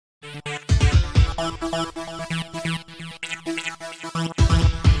Hello,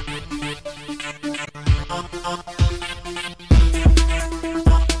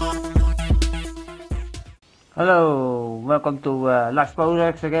 welcome to Live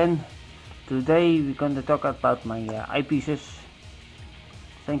Polarex again. Today we're going to talk about my eyepieces.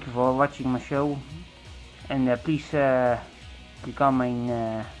 Thank you for watching my show, and please become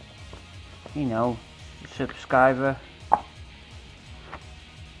a subscriber.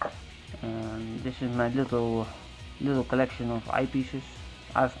 This is my little collection of eyepieces.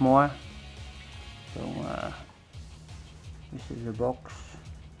 I have more. So this is the box.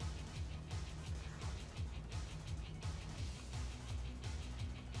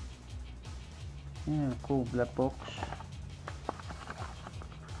 Yeah, cool black box.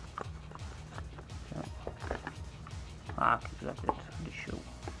 So, keep like that for the show.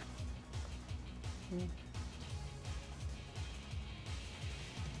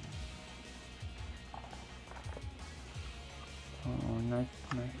 Oh, nice.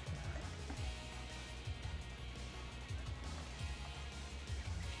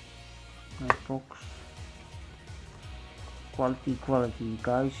 Nice box. Quality,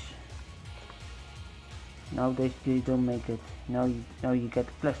 guys. Nowadays they don't make it. Now you get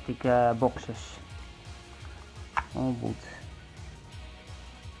plastic boxes. All wood.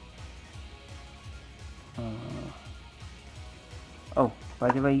 Oh,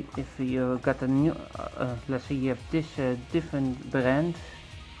 by the way, if you got a new, let's say you have this different brand,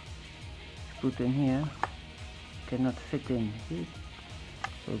 put in here, cannot fit in. See?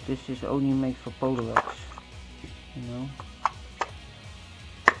 So this is only made for Polarex. You know,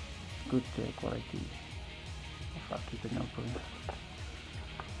 good quality. If I keep it open,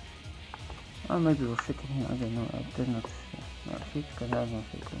 or maybe it will fit in here. I don't know. I did not fit because I don't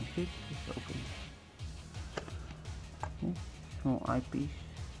think it can fit. It's open. Okay. Small eyepiece,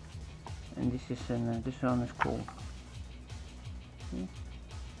 and this is this one is cool. Okay.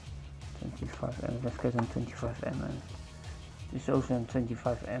 25. Let's get on 25 mm. This is also on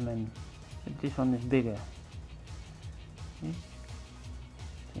 25 mm, but this one is bigger. Okay.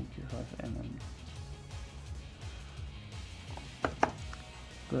 25 mm.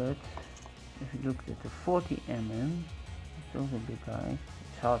 But if you look at the 40 mm, it's also big, guys.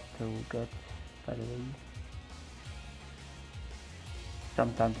 It's hard to get, by the way.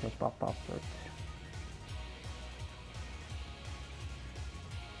 Sometimes they pop up, but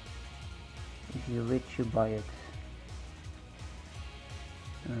if you're rich, you buy it.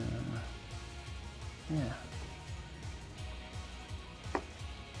 Yeah.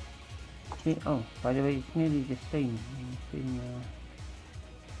 See, oh, by the way, it's nearly the same.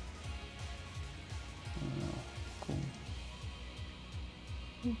 Cool.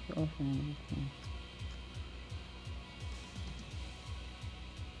 It's awesome.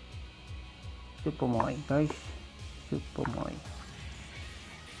 Super mooi, guys. Super mooi.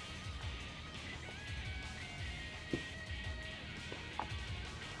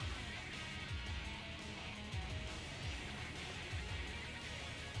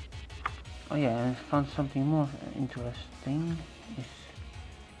 Oh yeah, and I found something more interesting. It's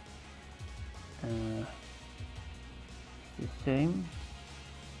the same,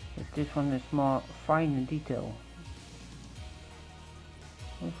 but this one is more fine in detail.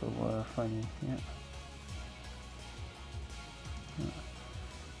 Also funny, yeah.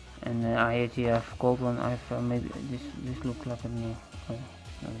 And I actually have gold one. I have maybe this looks like another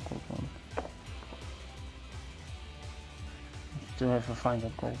gold one. I still have to find a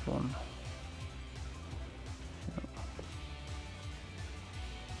gold one. So,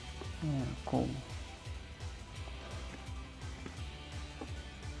 yeah, cool.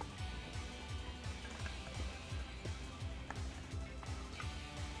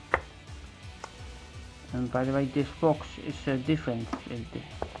 And by the way, this box is different.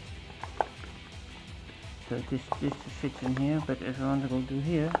 So this fits in here, but if I want to go to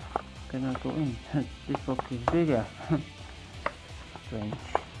here, cannot go in. This box is bigger. Strange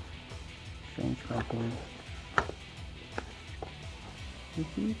company. You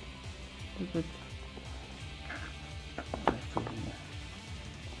see? Look at.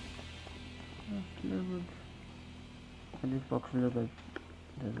 This box a little bit.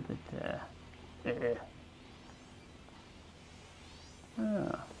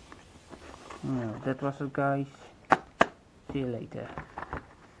 That was it, guys. See you later.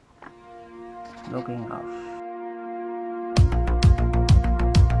 Logging off.